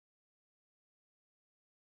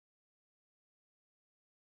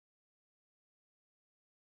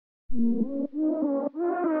Say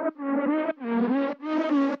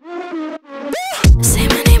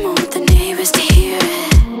my name, I want the neighbors to hear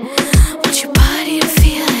it. Want your body to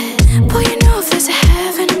feel it. Boy, you know if there's a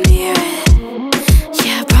heaven, I'm near it.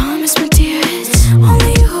 Yeah, I promise, my dear, it's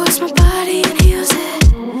only you who is my body and heals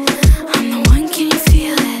it. I'm the one, can you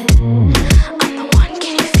feel it? I'm the one,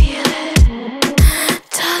 can you feel it?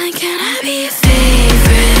 Darling, can I be your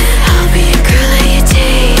favorite? I'll be a girl that you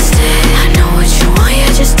taste it. I know what you want,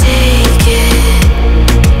 yeah, just take it.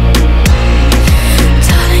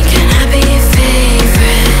 Darling, can I be your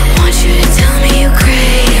favorite? Want you to tell me you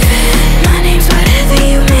crave it. My name's whatever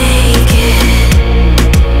you make it.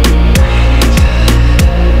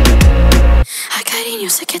 Ay, cariño,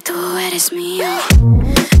 sé que tú eres mío.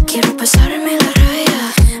 Quiero pasarme la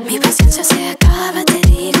raya. Mi paciencia se acaba, te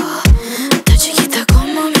digo. Tan chiquita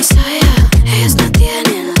como mi saya. Ellas no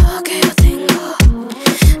tienen lo que yo tengo.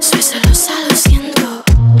 Soy celosa, lo siento.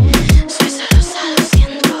 Soy celosa, lo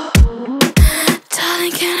siento.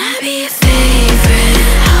 Darling, can I be your favorite?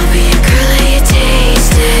 I'll be a girl that you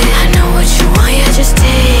taste it. I know what you want, yeah, just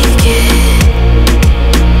take it.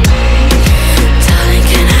 Darling,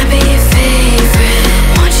 can I be your favorite?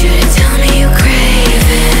 Want you to tell me you crave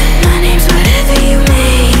it. My name's whatever you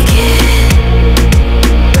make it.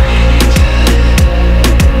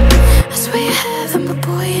 I swear you're heaven, but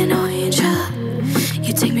boy, you're no angel.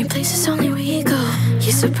 You take me places only we go.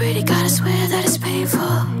 You're so pretty, God, I swear that it's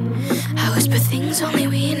painful. I whisper things only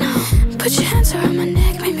we know. Put your hands around my